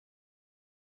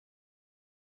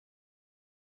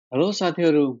Hello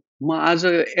साथीहरू म आज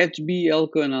HBL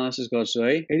को एनालिसिस गर्छु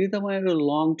है यदि तपाईहरु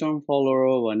लङ टर्म फलोअर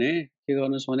हो भने के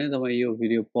गर्नुस् भने तपाई यो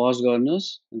भिडियो पज गर्नुस्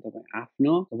अनि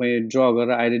तपाई ड्र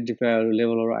गरेर आइडेन्टिफायर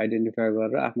लेभलहरु आइडेन्टिफाई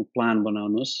गरेर आफ्नो प्लान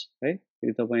बनाउनुस् है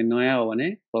यदि तपाई नयाँ हो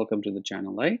भने वेलकम टु द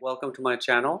च्यानल है वेलकम टु माय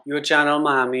च्यानल यो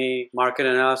च्यानलमा हामी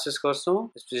मार्केट एनालिसिस गर्छौं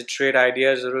त्यसपछि ट्रेड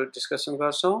आइडियाजहरु डिस्कसन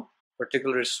गर्छौं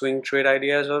particular swing trade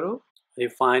आइडियाजहरु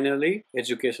and finally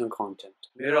educational content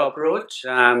मेरो approach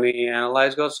हामी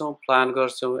analyze गर्छौं plan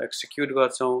गर्छौं execute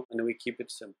गर्छौं and we keep it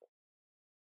simple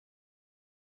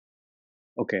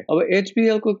okay अब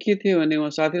HBL को के थियो भने उहाँ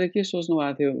साथीले के सोध्नु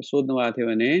भएको थियो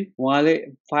भने उहाँले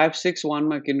 561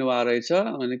 मा किन्नु भएको रहेछ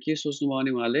अनि के सोच्नु भयो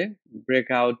भने उहाँले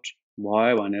ब्रेकआउट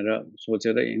भयो भनेर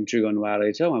सोचेर इन्ट्री गर्नु भएको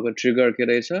रहेछ उहाँको ट्रिगर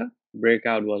के रहेछ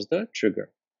ब्रेकआउट वाज द ट्रिगर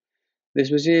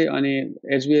त्यसपछि अनि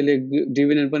HBL ले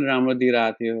डिभिडेन्ड पनि राम्रो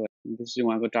दिइरहेको थियो त्यसपछि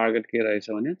उहाँको टार्गेट के रहेछ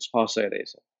भने 600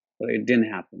 रहेछ तर इट डिडन्ट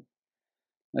ह्यापन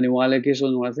अनि उहाँले के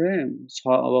सोच्नु भएको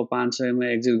थियो अब 500 मा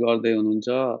एक्जिट गर्दै हुनुहुन्छ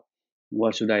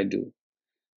व्हाट शुड आई डु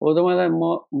अब तपाईलाई म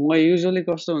युजुअली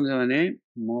कस्तो हुन्छ भने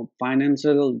म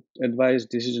फाइनान्शियल एडभाइस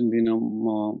डिसिजन दिन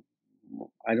म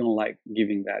I don't like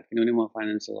giving that किनभने म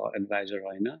फाइनान्शियल एडभाइजर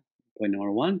होइन पोइन्ट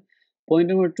नम्बर 1 पोइन्ट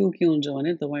नम्बर 2 के हुन्छ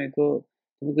भने तपाईको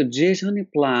जे छ नि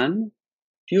प्लान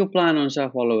त्यो प्लान अनुसार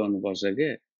फलो गर्नुपर्छ के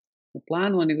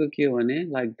प्लान भनेको के हो भने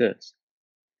लाइक दिस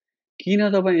किन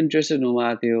तपाई इन्ट्रेस्टेड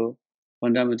हुनुभएको थियो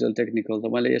फन्डामेन्टल टेक्निकल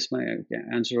तपाईले यसमा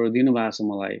एन्सरहरु दिनु भएको छ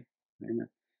मलाई हैन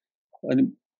अनि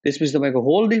त्यसपछि तपाईको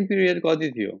होल्डिङ पिरियड कति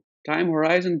थियो टाइम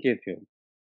होराइजन के थियो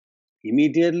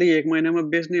इमिडिएटली एक महिनामा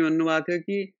बेच्ने भन्नुभएको थियो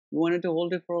कि you wanted to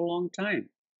hold it for a long time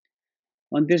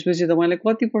अनि त्यसपछि तपाईले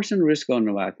कति पर्सेन्ट रिस्क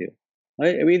गर्नुभएको थियो है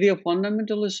यदि यो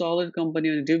फन्डामेन्टली सलिड कम्पनी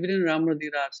अनि डिभिडेन्ड राम्रो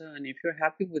दिइरहेको छ अनि if you are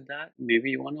happy with that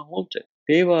maybe you want to hold it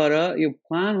त्यही भएर यो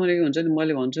प्लान भनेको हुन्छ नि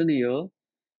मैले भन्छु नि यो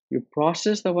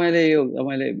प्रोसेस तपाईले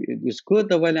इट्स गुड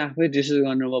तपाईले आफै डिसिजन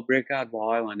गर्नुभयो ब्रेकआउट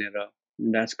भयो भनेर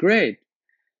द्याट्स ग्रेट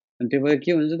अनि त्यो भएर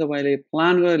के हुन्छ तपाईले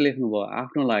प्लान गरेर लेख्नुभयो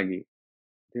आफ्नो लागि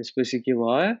त्यसपछि के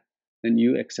भयो then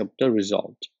you accept the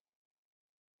result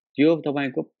त्यो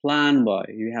तपाईको प्लान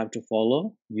भयो you have to follow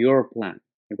your plan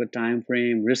योरको time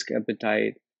frame risk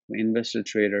appetite investor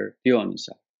trader त्यो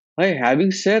अनुसार है ह्याभिङ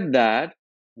सेड दैट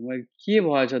के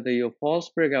भएछ त यो फल्स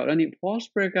ब्रेकआउट अनि फल्स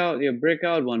ब्रेकआउट यो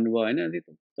ब्रेकआउट भन्नुभयो हैन अनि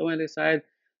तपाईले सायद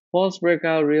फल्स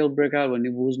ब्रेकआउट रियल ब्रेकआउट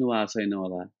भन्ने बुझ्नु भएको छैन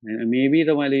होला मेबी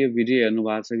तपाईले यो भिडियो हेर्नु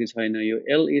भएको छ कि छैन यो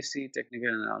LEC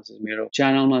टेक्निकल एनालिसिस मेरो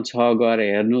च्यानलमा छ गएर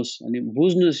हेर्नुस् अनि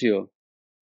बुझ्नुस् यो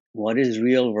what is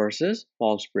real versus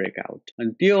false breakout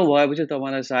अनि त्यो भएपछि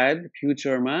तपाईलाई सायद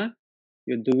फ्युचरमा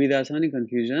यो दुविधा छ नि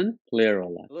कन्फ्युजन क्लियर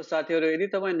होला हेलो साथीहरु यदि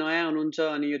तपाई नयाँ हुनुहुन्छ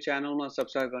अनि यो च्यानलमा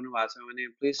सब्स्क्राइब गर्नु भएको छ भने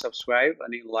प्लिज सब्स्क्राइब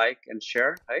अनि लाइक एन्ड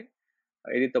शेयर है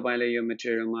यदि तपाईले यो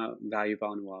मटेरियलमा भ्यालु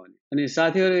पाउनु भयो भने अनि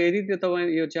साथीहरु यदि तपाई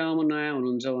यो च्यानलमा नयाँ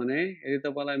हुनुहुन्छ भने यदि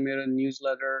तपाईलाई मेरो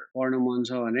न्यूजलेटर पढ्न मन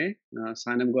छ भने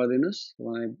साइन अप गरिदिनुस्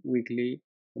तपाईलाई वीकली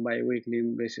बाइ वीकली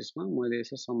बेसिसमा मैले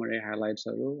यसो समरी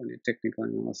हाइलाइट्सहरु अनि टेक्निकल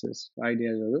एनालिसिस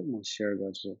आइडियाजहरु म शेयर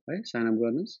गर्छु है साइन अप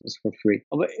गर्नुस् इट्स फर फ्री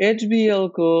अब HBL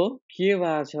को के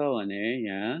भएको छ भने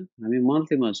यहाँ हामी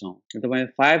मन्थलीमा छौं तपाई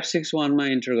 561 मा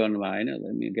इन्टर गर्नुभयो हैन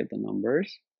let me get the numbers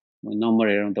number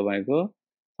हेरौं तपाईको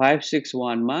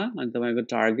 561 मा अनि तपाईको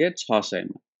टार्गेट 600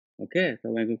 मा ओके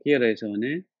तपाईको के रहेछ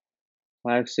भने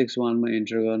 561 मा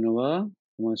इन्टर गर्नुभयो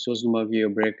म सोच्नुभयो कि यो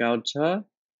ब्रेकआउट छ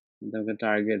तपाईको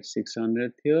टार्गेट 600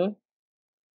 थियो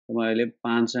तपाईले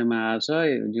 500 मा आछ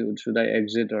should I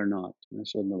exit or not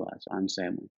सोध्नु भएको छ 500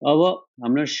 मा अब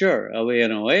हाम्रो स्योर अब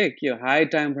हेरौं है के हाई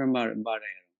टाइम फ्रेमबाट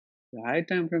हेरौं हाई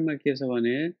टाइम फ्रेममा के छ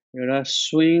भने एउटा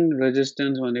स्विङ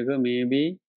रेजिस्टेन्स भनेको मेबी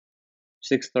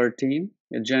 613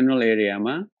 यो जनरल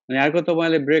एरियामा अनि अर्को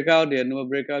तपाईले ब्रेकआउट हेर्नुभयो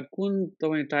ब्रेकआउट कुन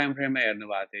तपाई टाइम फ्रेममा हेर्नु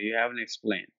भएको थियो यु हेभन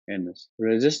एक्सप्लेन हेर्नुस्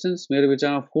रेजिस्टेन्स मेरो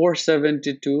विचारमा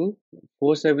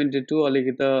 472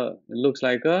 अलिकति looks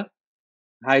like a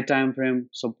high time frame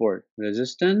support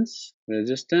resistance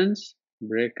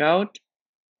breakout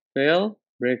fail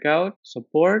breakout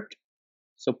support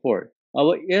अब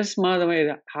यसमा तपाई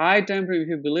high time frame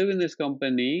if you believe in this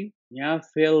company यहाँ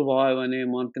फेल भयो भने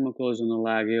मन्थलीमा क्लोज हुन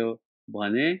लाग्यो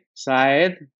भने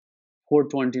सायद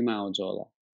 420 मा आउँछ होला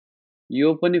यो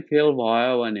पनि फेल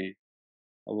भयो भने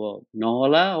अब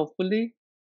नहोला होपफुली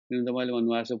किन तपाईले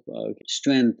भन्नुभएको छ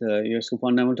स्ट्रेन्थ यसको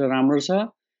फन्डामेन्टल राम्रो छ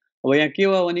अब यहाँ के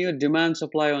भयो भने यो डिमान्ड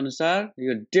सप्लाई अनुसार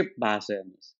यो डिप भएको छ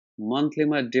हेर्नुस्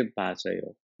मन्थलीमा डिप भएको छ यो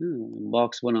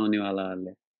बक्स बनाउने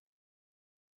वालाहरुले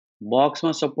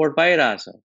बक्समा सपोर्ट पाइरहेछ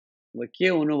अब के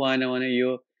हुनु भएन भने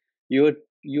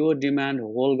यो डिमान्ड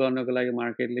होल्ड गर्नको लागि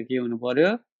मार्केटले के हुनु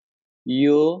पर्यो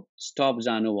यो स्टप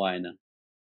जानु भएन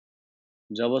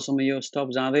जबसम्म यो स्टप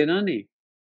जाँदैन नि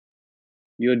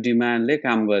यो डिमान्डले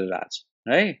काम गरिरहेछ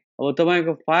है अब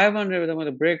तपाईँको 500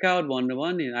 तपाईँले ब्रेकआउट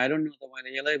भन्नुभयो नि आई डोन्ट नो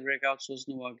तपाईँले यसलाई ब्रेकआउट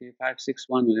सोच्नुभयो कि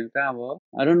 561 भनेको कहाँ भयो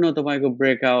आई डोन्ट नो तपाईँको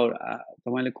ब्रेकआउट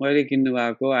तपाईँले कहिले किन्नु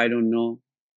भएको आई डोन्ट नो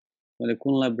तपाईँले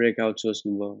कुनलाई ब्रेकआउट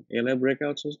सोच्नुभयो यसलाई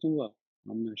breakout सोच्नुभयो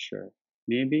I am not sure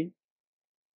maybe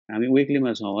हामी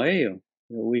विकलीमा छौँ है यो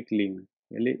विकलीमा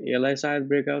यसलाई सायद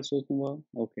breakout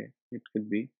सोच्नुभयो okay it could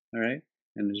be right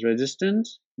and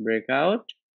resistance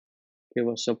breakout के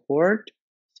भयो सपोर्ट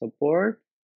सपोर्ट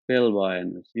फेल भयो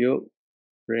हेर्नुहोस् यो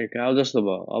ब्रेकआउट जस्तो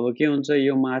भयो अब के हुन्छ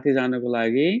यो माथि जानको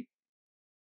लागि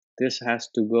दिस हेज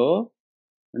टु गो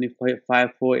अनि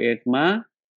 548 मा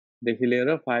देखि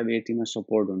लिएर 580 मा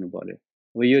सपोर्ट हुनु पर्यो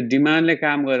अब यो डिमान्डले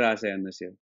काम गरिरहेछ हेर्नुहोस् यो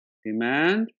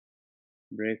डिमान्ड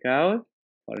ब्रेकआउट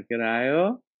फर्केर आयो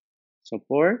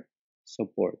सपोर्ट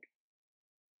सपोर्ट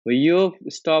यो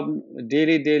स्टप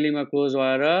डेलीमा क्लोज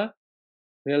भएर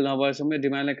फेल नभएसम्म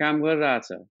डिमान्डले काम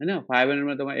गरिरहेछ होइन 500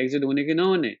 मा तपाईँ एक्जिट हुने कि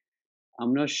नहुने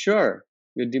आइम नट स्योर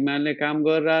यो डिमान्डले काम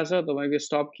गरिरहेछ तपाईँको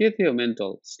स्टप के थियो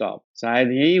मेन्टल स्टप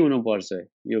सायद यही हुनुपर्छ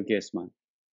यो केसमा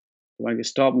तपाईँको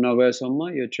स्टप नगएसम्म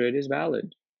यो ट्रेड इज भ्यालिड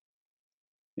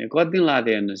यहाँ कति दिन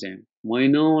लाथ्यो हेर्नुहोस् यहाँ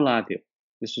महिनौ लाथ्यो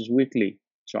दिस इज विकली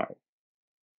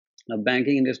चार्ट अब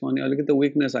ब्याङ्किङ इन्डेक्समा पनि अलिकति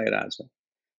विकनेस आइरहेछ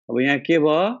अब यहाँ के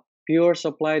भयो प्योर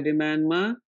सप्लाई डिमान्डमा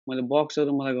मैले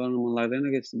बक्सहरू मलाई गर्नु मन लाग्दैन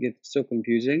गेट सो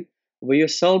कन्फ्युजिङ अब यो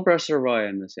सेल प्रेसर भयो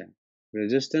हेर्नुहोस् यहाँ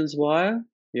रेजिस्टेन्स भयो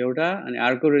एउटा अनि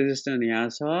अर्को रेजिस्टेन्स यहाँ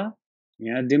छ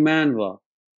यहाँ डिमान्ड भयो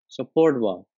सपोर्ट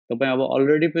भयो तपाईँ अब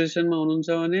अलरेडी पोजिसनमा हुनुहुन्छ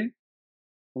भने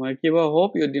तपाईँ के भयो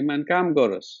होप यो डिमान्ड काम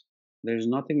गरोस् there is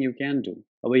nothing you can do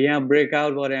अब यहाँ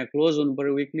ब्रेकआउट भएर यहाँ क्लोज हुनु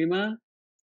पर्यो विकलीमा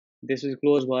त्यसपछि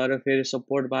क्लोज भएर फेरि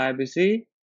सपोर्ट पाएपछि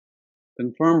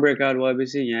कन्फर्म ब्रेकआउट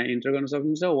भएपछि यहाँ इन्टर गर्न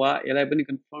सक्नुहुन्छ वा यसलाई पनि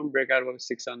कन्फर्म ब्रेकआउट भयो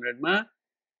 600 मा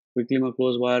विकलीमा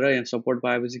क्लोज भएर यहाँ सपोर्ट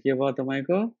पाएपछि के भयो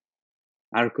तपाईँको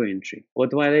अर्को इन्ट्री हो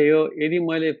तपाईँले यो यदि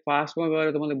मैले फास्टमा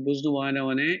गएर तपाईँले बुझ्नु भएन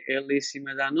भने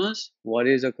एलइसीमा जानुहोस् what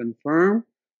is a confirm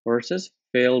versus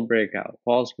fail breakout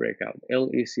falls breakout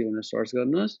एलइसी भनेर सर्च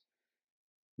गर्नुहोस्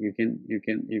you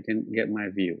can get my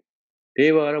view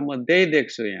त्यही भएर म त्यही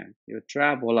देख्छु यहाँ यो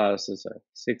ट्र्याप होला जस्तो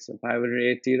छ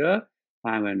 580 र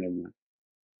 500 मा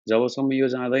जबसम्म यो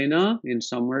जाँदैन इन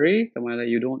समरी तपाईँलाई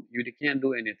you can't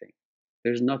do anything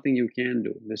there's nothing you can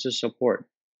do this is support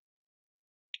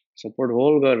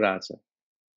hold गरिरहेछ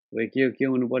अब के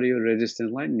हुनु पर्यो यो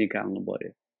रेजिस्टेन्सलाई निकाल्नु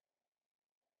पर्यो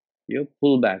यो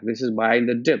पुल back this is buying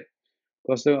the deep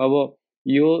कस्तो अब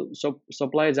यो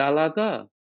सप्लाई जाला त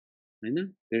हैन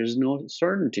देयर इज नो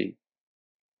सर्टेनिटी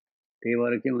त्यही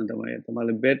भएर के भन्छ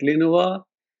तपाईँले बेट लिनुभयो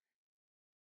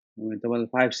तपाईँले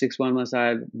 561 मा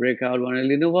सायद ब्रेकआउट भनेर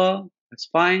लिनुभयो it's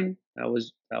fine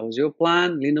that was your plan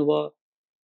लिनुभयो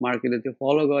मार्केटले त्यो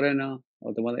फलो गरेन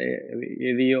अब तपाईँलाई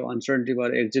यदि यो अनसर्टेनिटी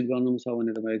भएर एक्जिट गर्नु छ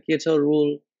भने तपाईँको के छ rule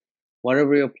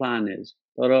whatever your plan is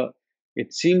तर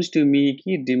it seems to me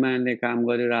कि डिमान्डले काम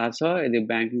गरिरहेछ यदि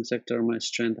ब्याङ्किङ सेक्टरमा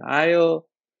स्ट्रेन्थ आयो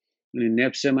अनि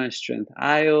नेप्सेमा स्ट्रेन्थ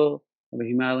आयो अब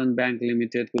हिमालयन ब्याङ्क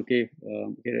लिमिटेडको के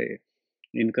अरे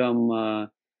इन्कम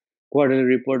क्वार्टरली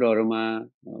रिपोर्टहरूमा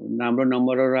राम्रो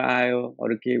नम्बरहरू आयो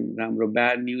अरू के राम्रो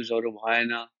ब्याड न्युजहरू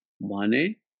भएन भने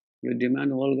यो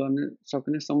डिमान्ड होल्ड गर्न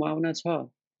सक्ने सम्भावना छ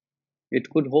it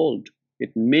could hold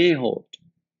it may hold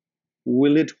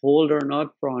will it hold or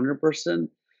not for 100%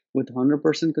 with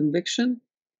 100% conviction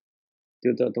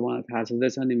त्यो त तपाईलाई थाहा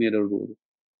छँदैछ नि मेरो rule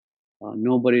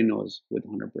nobody knows with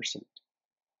 100%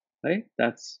 right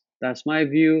that's my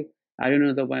view I don't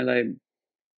know तपाईलाई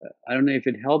I don't know if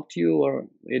it helped you or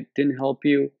it didn't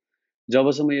help you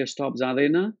जबसम्म यो स्टप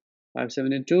जाँदैन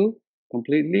 572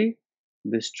 completely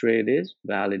this trade is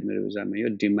valid मेरो विचारमा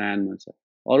यो डिमान्डमा छ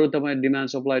अरू तपाईँ demand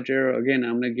supply trader again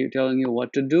I'm not telling you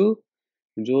what to do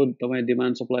जो तपाईँ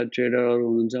डिमान्ड सप्लाई ट्रेडरहरू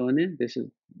हुनुहुन्छ भने this is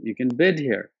you can bat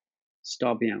here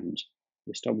stop यहाँ हुन्छ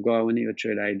यो स्टप गयो भने यो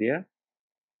ट्रेड आइडिया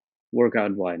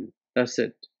वर्कआउट भएन that's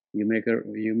it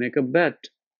you make a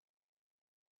बेट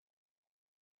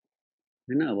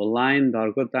होइन अब लाइन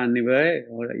धर्को तान्ने भए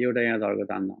एउटा यहाँ धर्को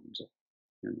तान्दा हुन्छ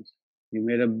यु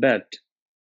मेड अ बेट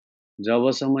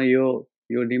जबसम्म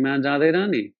यो डिमान्ड जाँदैन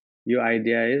नि यो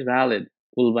idea is valid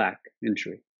pool back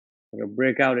entry र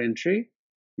ब्रेकआउट इन्ट्री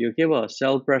यो के भयो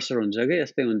सेल प्रेसर हुन्छ कि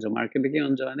यस्तै हुन्छ मार्केटले के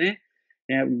हुन्छ भने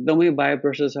यहाँ एकदमै बाई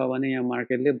प्रेसर छ भने यहाँ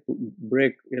मार्केटले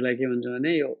ब्रेक यसलाई के भन्छ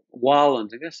भने यो वाल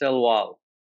भन्छ क्या सेल वाल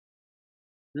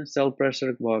सेल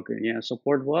प्रेसर भयो यहाँ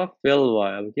सपोर्ट भयो फेल भयो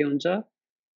अब के हुन्छ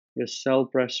यो सेल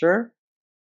प्रेसर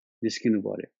निस्किनु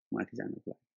पर्यो माथि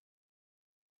जानुको लागि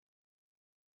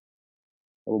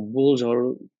अब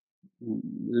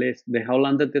बुल्सहरूले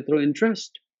देखाउला नि त त्यत्रो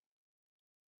इन्ट्रेस्ट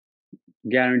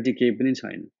ग्यारेन्टी केही पनि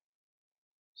छैन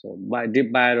So by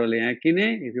dip buyer यहाँ किने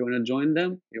if you want to join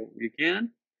them you can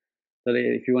तर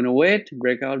if you want to wait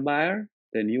breakout buyer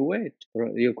then you wait.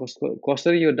 यो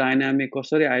कसरी यो डाइनामिक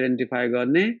कसरी आइडेन्टिफाई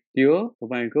गर्ने त्यो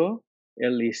तपाईको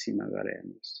LEC मा गएर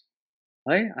हेर्नुस्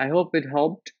है. I hope it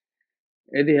helped.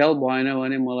 यदि हेल्प भएन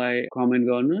भने मलाई कमेन्ट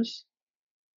गर्नुस्.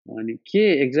 अनि के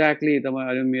एक्ज्याक्टली तपाईं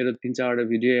अहिले मेरो 3-4 वटा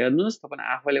भिडियो हेर्नुस्, तपाईं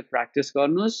आफैले प्र्याक्टिस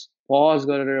गर्नुस्, पज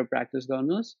गरेर प्र्याक्टिस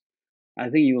गर्नुस्. I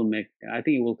think you will make. I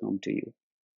think it will come to you.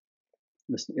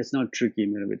 It's not tricky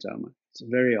मेरो विचारमा. It's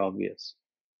very obvious.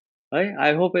 है. I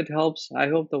hope it helps. I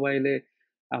hope तपाईले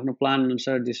आफ्नो प्लान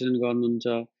अनुसार डिसिजन गर्नुहुन्छ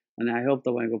अनि I hope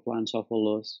तपाईको प्लान सफल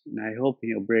होस्. And I hope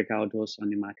यो ब्रेकआउट होस्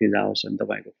अनि माथि जाओस् अनि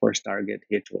तपाईको फर्स्ट टार्गेट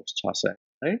हिट होस् 600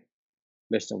 है.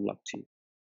 Best of luck to you.